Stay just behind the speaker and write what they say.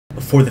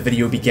Before the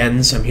video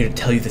begins, I'm here to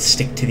tell you to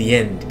stick to the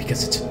end,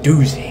 because it's a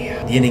doozy.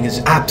 The ending is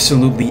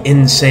absolutely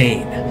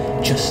insane,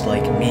 just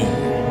like me.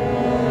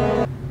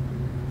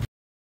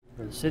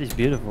 The city's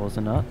beautiful, is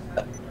it not?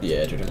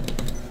 Yeah, dude.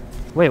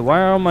 Wait,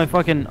 why are all my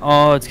fucking...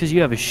 Oh, it's because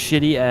you have a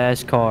shitty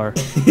ass car.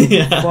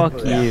 Yeah.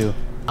 Fuck you.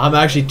 I'm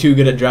actually too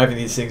good at driving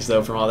these things,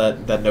 though, from all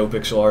that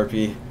no-pixel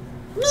RP.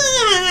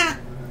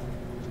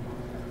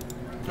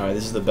 Alright,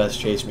 this is the best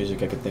chase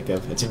music I could think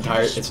of. It's a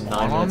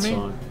 9-minute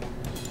song.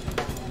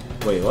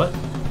 Wait, what?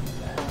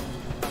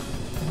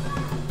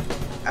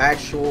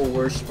 Actual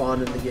worst spawn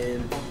in the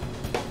game.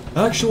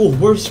 Actual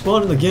worst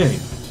spawn in the game.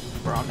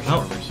 Bro, I'm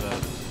just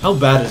reset. How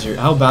bad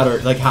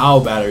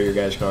are your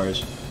guys'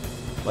 cars?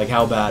 Like,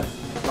 how bad?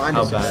 Mine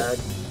is bad.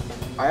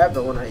 I have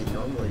the one I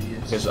normally use.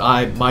 Because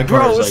my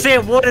car is like...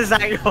 Sam, what is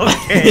that?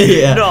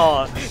 Okay. Yeah.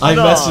 No. I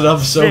messed it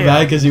up so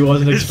bad because he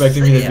wasn't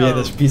expecting me to be in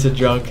this piece of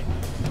junk.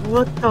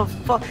 What the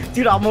fuck?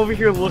 Dude, I'm over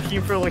here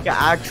looking for like an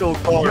actual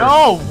car.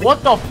 Yo,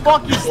 what the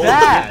fuck is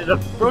that?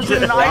 Bro's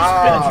in an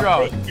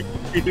ice pit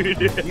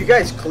truck. You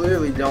guys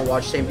clearly don't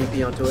watch Same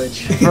PP on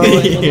Twitch. Bro,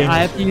 I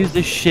have to use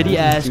this shitty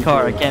ass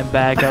car. I can't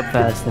back up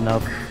fast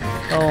enough.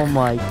 Oh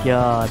my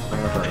god.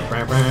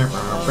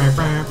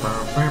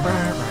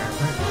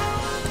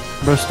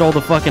 Bro stole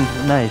the fucking...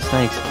 Nice,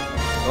 thanks.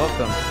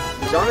 Welcome.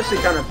 He's honestly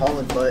kind of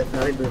hauling butt,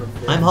 not even a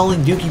fit. I'm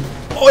hauling Dookie.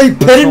 Oh, he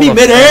pitted me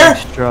midair?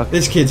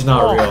 This kid's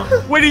not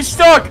real. Wait, he's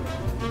stuck!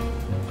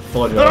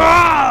 Full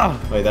job.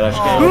 Wait, that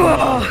actually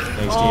got it.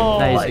 Thanks, team.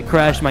 Nice, it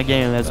crashed my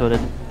game, that's what it...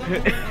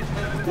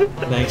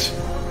 Thanks.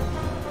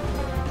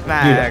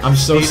 Max, dude, I'm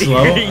so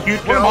slow.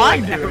 What am I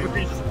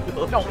doing?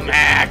 Don't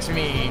max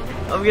me.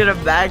 I'm gonna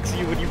max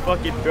you when you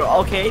fucking throw.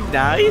 Okay,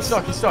 nice. He's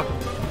stuck, he's stuck.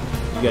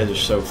 You guys are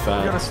so You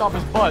fat. gotta stop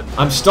his butt.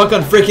 I'm stuck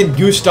on freaking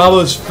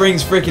Gustavo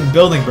Springs freaking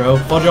building, bro.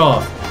 Fudge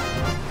off.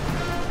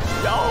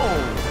 Yo!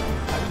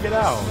 How do you get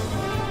out?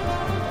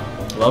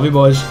 Love you,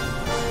 boys.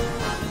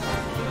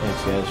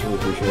 Thanks, guys. Really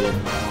appreciate it.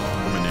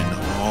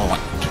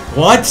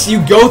 What?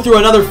 You go through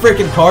another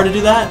freaking car to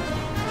do that?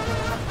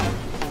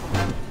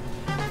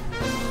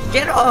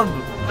 Get him!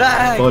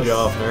 Max! Fudge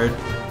off, nerd.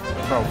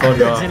 Bro,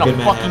 Fudge off. it's in a Good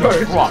man.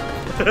 fucking truck.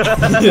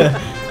 Yeah.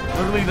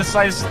 Literally the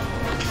size...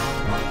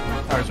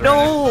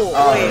 No!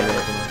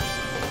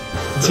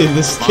 Oh, dude,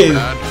 this kid,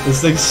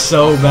 this thing's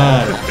so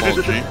bad.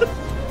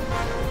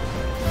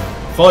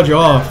 Fudge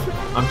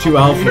off. I'm too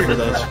alpha for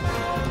this.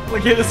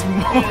 Look at this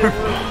more.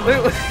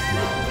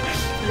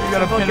 You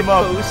gotta pin him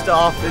up. Post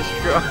office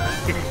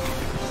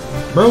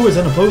truck. Bro is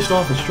in a post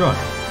office truck.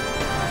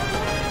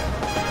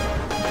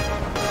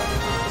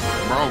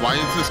 Bro, why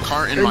is this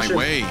car in my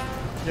way? You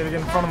gotta get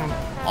in front of him.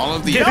 All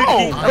of the... Yo!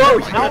 Bro,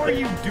 How are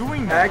you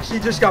doing I that? actually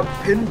just got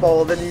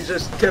pinballed and he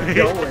just kept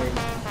going.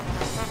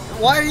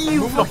 Why are you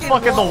Move the fucking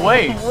fuck in the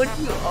way. What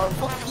you?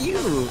 Fuck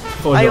you.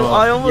 Fudge off.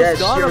 I almost Yes,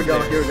 got here we him go,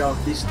 there. here we go.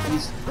 These,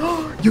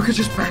 you could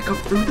just back up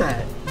through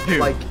that. Dude.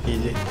 Like,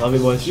 Easy. Love you,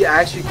 boys. you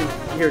actually can,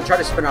 here, try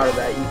to spin out of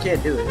that. You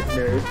can't do it,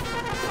 nerd.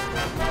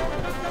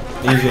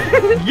 Easy.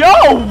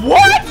 Yo,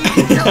 what?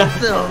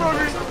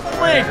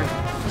 Flick.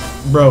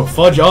 Bro,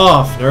 fudge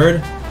off,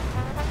 nerd.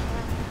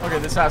 Okay,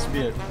 this has to be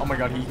it. Oh my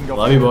god, he can go.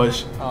 Love you,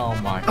 boys. Oh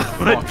my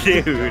god.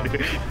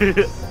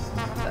 Dude.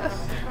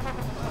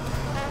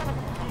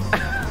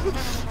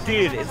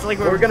 Dude, it's like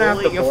we're gonna have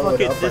to bullying a blow it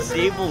fucking up, I think.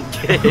 disabled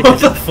kid. What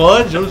the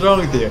fudge? What's wrong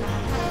with you?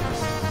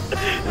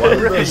 Why would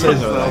you say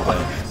something like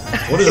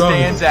that? What is wrong with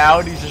Stands you?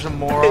 out, he's just a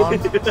moron.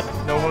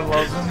 No one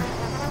loves him.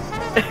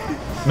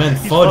 Man,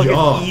 He's fudge fucking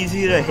off.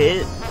 easy to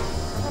hit.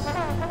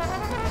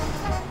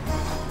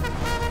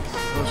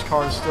 Those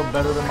cars still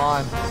better than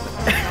mine.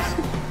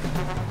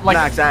 Like,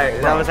 Max,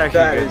 that was actually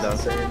That good is though.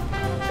 insane.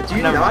 Do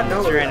you Never not mind,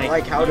 know it's raining.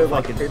 like how to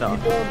like Fucking hit stop.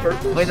 people on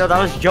purpose? Wait, no, that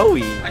was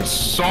Joey. I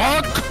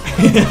suck?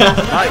 What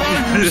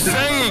are you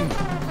saying?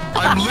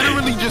 I'm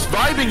literally just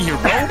vibing here,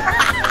 bro.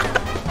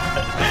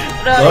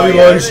 Love you,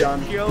 yeah, boys.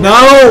 done.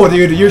 No,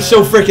 dude, you're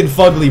so freaking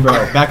fugly, bro.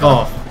 Back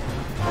off.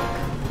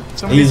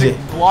 somebody Easy. to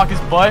block his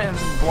butt and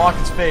block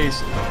his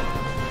face.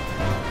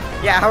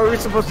 Yeah, how are we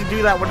supposed to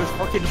do that when his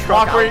fucking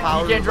truck Block right,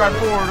 outpowers you can't drive us?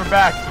 forward or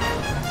back.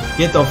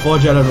 Get the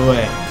fudge out of the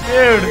way.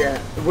 Dude!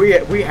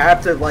 Yeah, we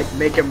have to like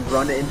make him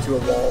run into a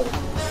wall.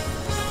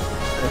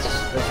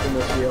 That's the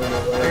most the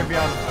only way. Maybe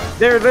on.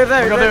 There.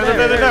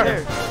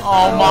 There.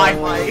 Oh my.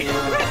 my.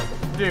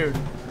 Dude.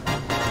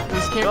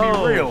 This can't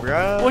Go, be real.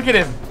 bruh. Look at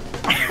him.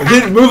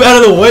 Didn't move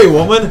out of the way,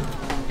 woman.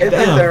 Hit the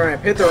Damn.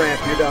 ramp, you're I'm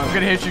done.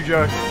 gonna hit you,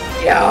 Joe.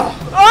 Yeah,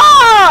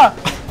 Ah!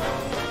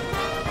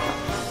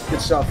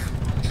 good stuff.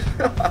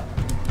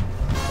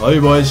 Love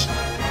you, boys.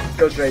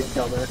 Go straight,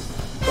 dumbass.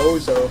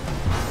 Bozo.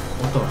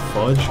 What the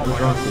fudge? Oh my What's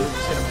god, wrong just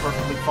with hit him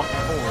perfectly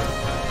fucking forward.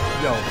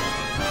 Yo.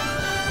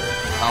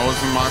 That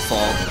wasn't my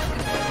fault.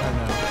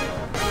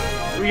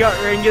 I know. We got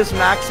Rangus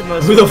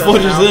Maximus. you? Who the with us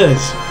fudge is now.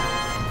 this?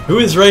 Who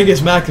is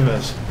Rangus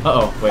Maximus?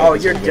 Uh-oh, wait. Oh,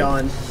 this you're is good.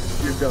 done.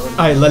 You're done.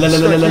 Alright,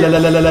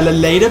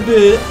 later,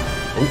 bit.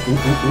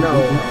 No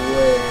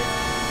way.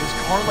 This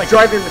car like.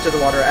 Drive him into the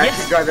water. Actually,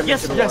 Yes, drive him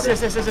yes, into the yes, water.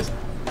 yes, yes, yes, yes.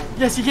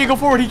 Yes, he can't go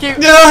forward. He can't.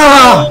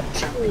 Ah!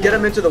 Get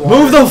him into the water.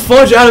 Move the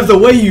fudge out of the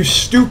way, you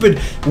stupid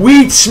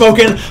weed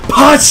smoking,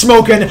 pot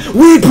smoking,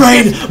 weed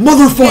brain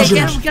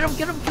motherfuckers! Get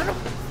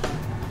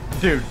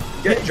him.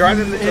 Dude, Drive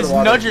him into his the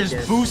water.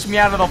 nudges boost me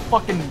out of the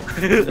fucking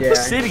Yeah.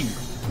 city.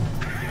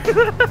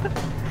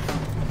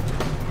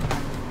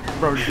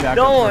 Bro, just back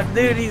No, up.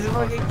 dude, he's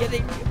fucking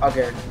getting.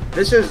 Okay.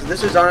 This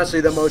is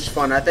honestly the most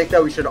fun. I think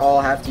that we should all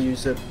have to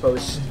use the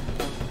post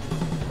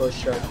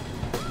shot.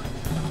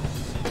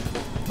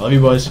 Love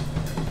you, boys.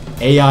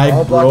 AI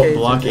All blockades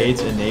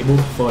blockades enabled.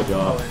 Fudge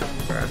off.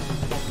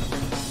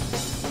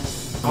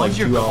 How Like is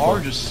your 2 car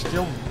alpha. just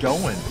still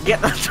going? Yeah,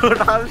 that's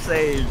what I'm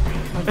saying.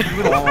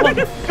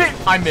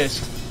 I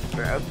missed.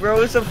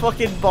 Bro, it's a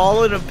fucking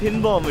ball in a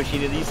pinball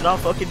machine and he's not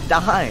fucking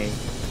dying.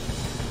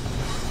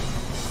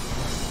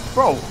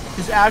 Bro,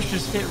 his ass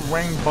just hit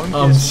Rangbunkus.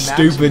 I'm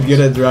stupid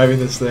good at driving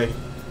this thing.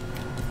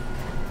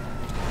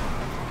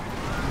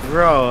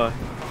 Bro.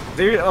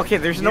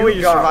 There's no way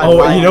you're got-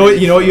 surviving. Oh,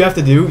 you know what you have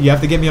to do? You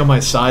have to get me on my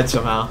side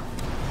somehow.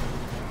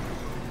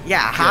 Yeah,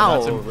 Yeah, how?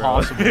 that's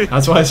impossible.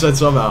 That's why I said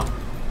somehow.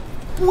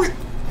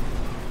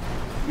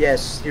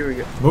 Yes, here we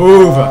go.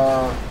 Move!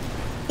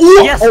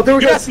 Yes! Oh, there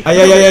we go. Yes!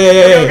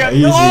 Yeah.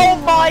 Easy. Oh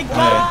my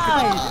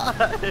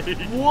god!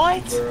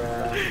 What?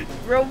 Bruh.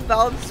 Bro,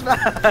 bounce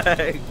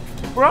back!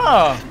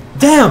 Bruh!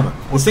 Damn!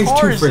 This thing's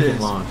car too is freaking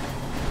this? long.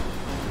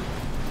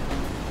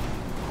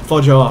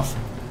 Fudge off.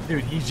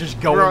 Dude, he's just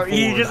going Bro, forward.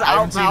 he just I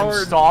haven't seen him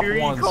outpowered stop 3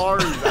 once.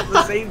 cars at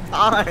the same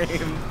time.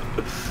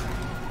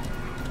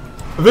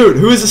 Dude,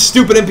 who is a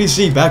stupid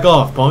NPC? Back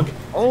off, punk.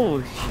 Oh,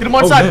 Get him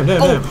on Oh, side!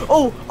 damn.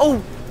 oh!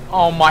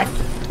 Oh my...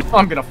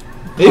 I'm gonna...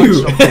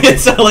 Ew. punch It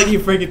sounded like you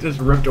freaking just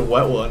ripped a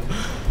wet one.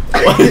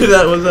 Why did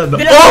that? Was that?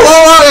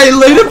 Oh, hey,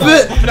 laid a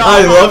bit. No,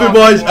 Hey, love you,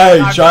 boys. Hey,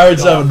 I'm Giant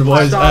done. 7,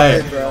 boys. Stop Hey,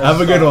 it, bro.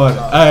 have a good one.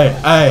 Stop.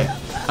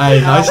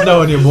 Hey, nice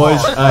knowing you,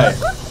 boys. Hey.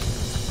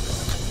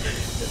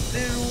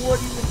 Dude, what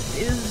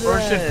even is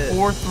First hit that?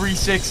 4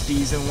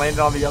 360s and landed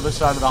on the other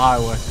side of the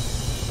highway.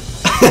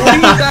 Where are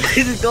you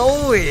guys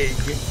going?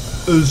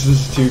 This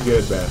is too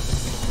good, man.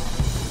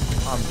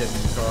 I'm getting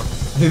in the car.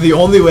 Dude, the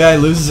only way I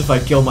lose is if I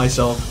kill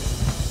myself.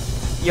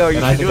 Yo, you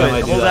And I should think do I it.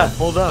 might do Hold that. up,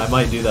 hold up. I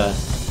might do that.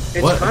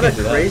 It's What? I kind can't of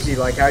do that. crazy,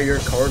 like how your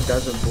car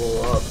doesn't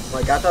blow up.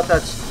 Like I thought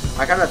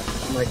I kind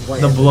of like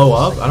went. The blow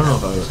up? I don't know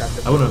if I Just have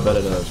would. to I wouldn't have blow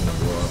betted that it was gonna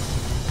blow up. up.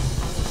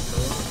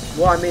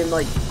 Well, I mean,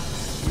 like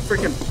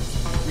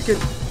you could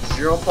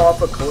jump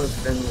off a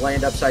cliff and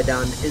land upside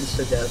down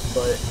insta death,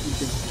 but you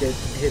could get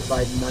hit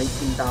by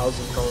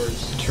 19,000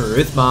 cars.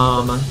 Truth,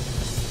 mom.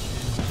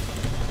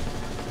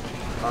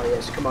 Oh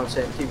yes, come on,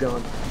 Sam, keep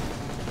going.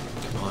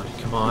 Come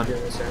on. Keep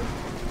doing this, Sam.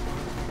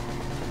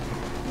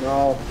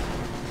 No.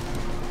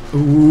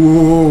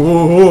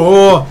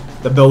 Ooh,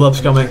 the build-up's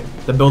coming.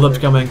 The build-up's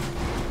coming.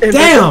 And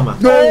Damn! No, I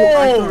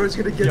thought I was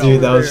gonna get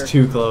Dude, that over was there.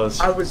 too close.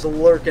 I was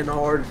lurking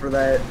hard for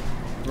that.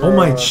 Oh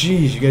my Bruh.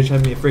 jeez, you guys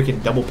have me a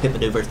freaking double pit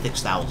maneuver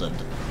 6,000.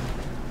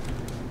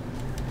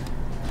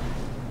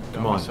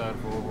 Come on. Side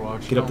for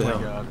Overwatch. Get up the Oh my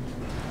hill. God.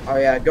 Oh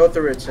yeah, go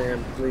through it,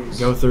 Sam, please.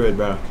 Go through it,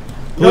 bro.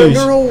 No, Please.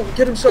 no,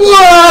 get him so. Whoa,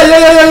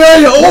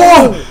 yeah.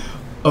 Oh!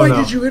 Why no.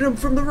 did you hit him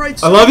from the right I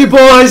side? love you,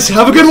 boys.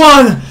 Have a good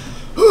one.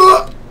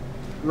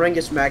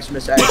 Rengus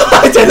Maximus action.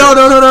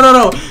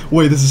 No.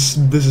 Wait, this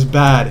is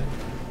bad.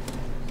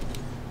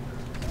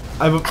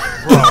 I'm a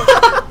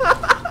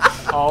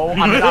Oh,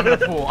 I'm in a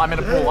pool. I'm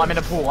in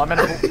a pool.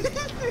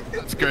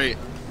 That's great.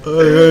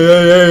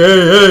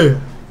 Hey.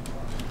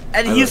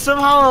 And he's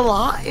somehow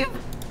alive?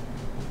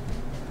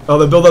 Oh,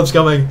 the build-up's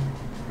coming.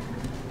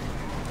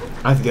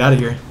 I have to get out of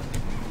here.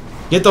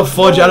 Get the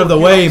fudge out of the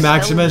way,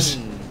 Maximus.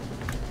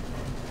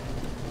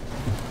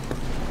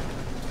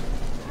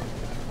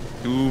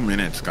 2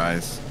 minutes,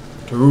 guys.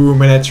 2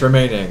 minutes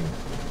remaining.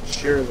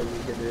 Surely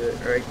we can do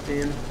it, right,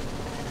 team?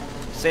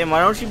 Sam, why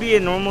don't you be a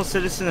normal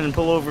citizen and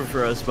pull over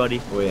for us,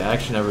 buddy? Wait, I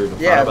actually never even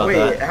thought Yeah, about wait,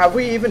 that. have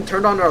we even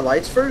turned on our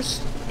lights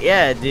first?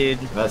 Yeah, dude.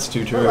 That's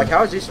too true. Like,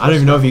 how is he I don't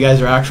even know if you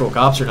guys are actual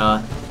cops or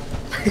not.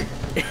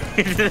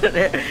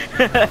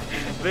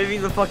 Maybe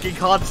the fucking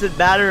constant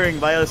battering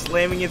by us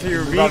slamming into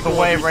your Move out vehicle. the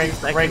way, every 2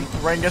 seconds.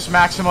 Rangus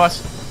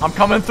Maximus. I'm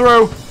coming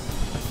through.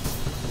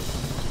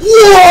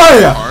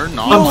 Why? Are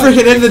not I'm like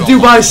freaking in the so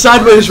Dubai much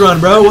sideways run,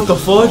 bro. What the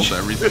almost fudge?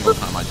 every single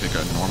time I take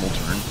a normal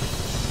turn.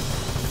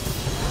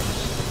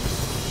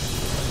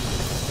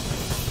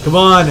 Come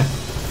on.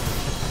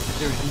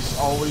 Dude, he's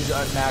always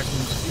at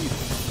maximum speed.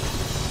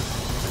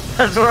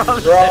 That's what I'm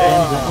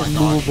saying.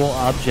 Bro, Immovable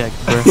object,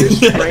 bro. this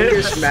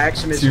Rengus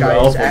Maximus Too guy is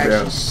awful, bro.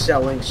 actually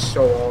selling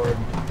so hard.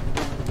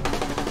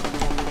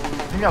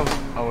 I think that was...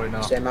 Oh, wait,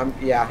 no. Sam,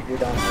 yeah, you're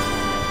done.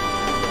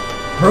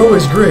 Bro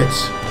is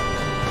grits.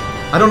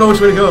 I don't know which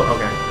way to go.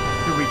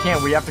 Okay. Dude, we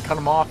can't. We have to cut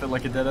him off at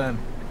like a dead end.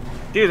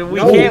 Dude, we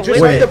No, can't just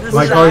win. wait, This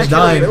my is car's actually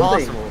dying.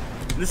 impossible.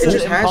 This It is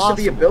just has to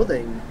be a impossible.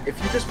 building.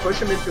 If you just push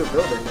him into a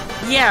building.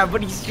 Yeah,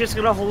 but he's just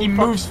gonna hold. He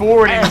fuck- moves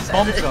forward and he Yes,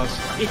 bumps then- us.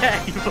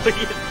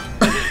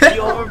 Yeah, he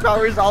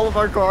overpowers all of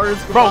our cars.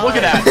 Bro, look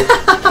at that.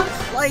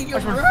 Like,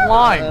 That's bruh.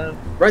 flying.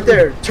 Right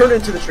there, turn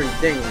into the tree.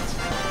 Dang it.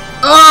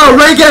 Oh,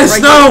 Rengus,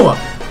 Right no!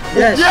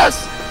 Yes.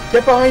 Yes.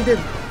 Get behind him.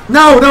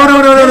 No.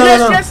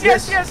 Yes.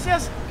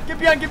 Get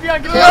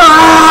beyond.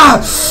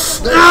 Ah!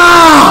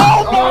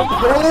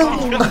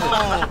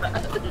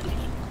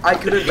 I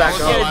could have backed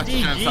That was my up. last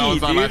chance. That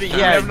was my last dude. chance. We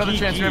Yeah, have another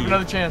chance. We have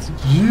another chance.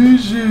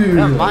 GG.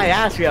 Yeah, my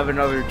ass, we have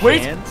another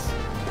Wait. chance.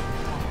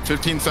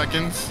 15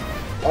 seconds.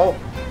 Oh.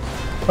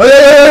 No!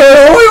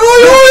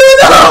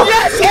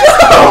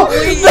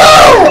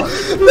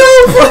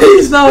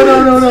 Please! No!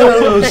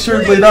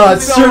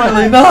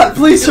 Certainly not!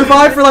 Please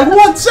survive for like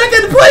 1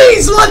 second,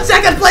 please! 1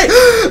 second, please!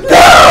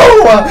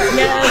 No!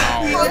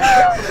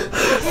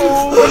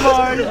 Oh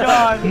my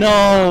god.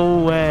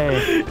 No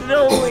way.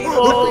 No way.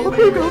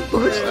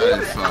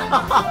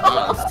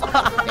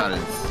 That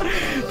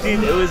is.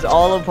 Dude, it was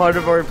all a part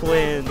of our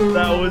plan.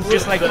 That was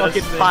just like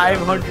fucking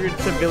 500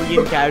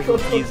 civilian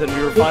casualties, and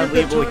we were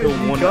finally able to kill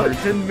You one got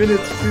person. 10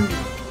 minutes too.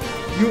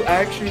 You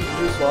actually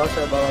just lost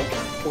that by like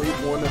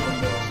 0.1 of a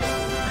minute.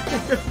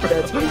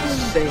 That's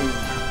insane.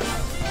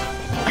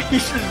 You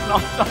should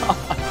not stop.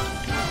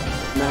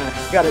 Nah,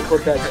 you gotta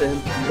clip that, Tim.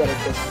 You gotta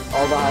clip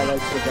all the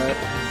highlights of that.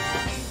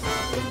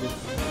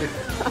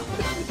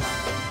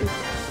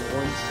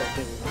 1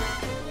 second.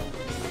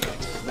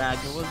 Nah, it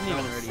wasn't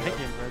even a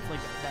second, bro. It's like,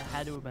 that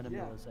had to have been a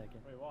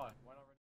millisecond. Wait, why? Why not?